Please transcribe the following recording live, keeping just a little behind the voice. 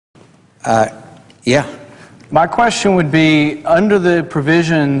Yeah. My question would be, under the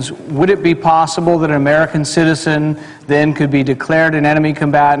provisions, would it be possible that an American citizen then could be declared an enemy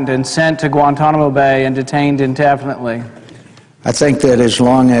combatant and sent to Guantanamo Bay and detained indefinitely? I think that as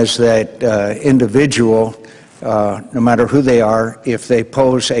long as that individual, no matter who they are, if they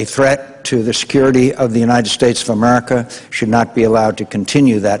pose a threat to the security of the United States of America, should not be allowed to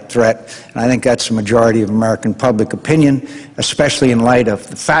continue that threat. And I think that's the majority of American public opinion, especially in light of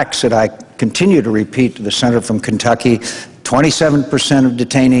the facts that I continue to repeat to the Senator from Kentucky. 27% of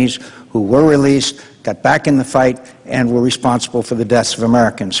detainees who were released got back in the fight and were responsible for the deaths of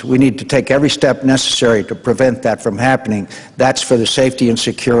Americans. We need to take every step necessary to prevent that from happening. That's for the safety and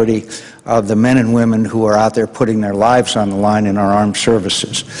security of the men and women who are out there putting their lives on the line in our armed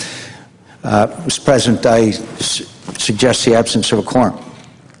services. Mr. President, I suggest the absence of a quorum,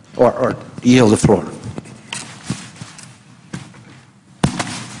 or yield the floor.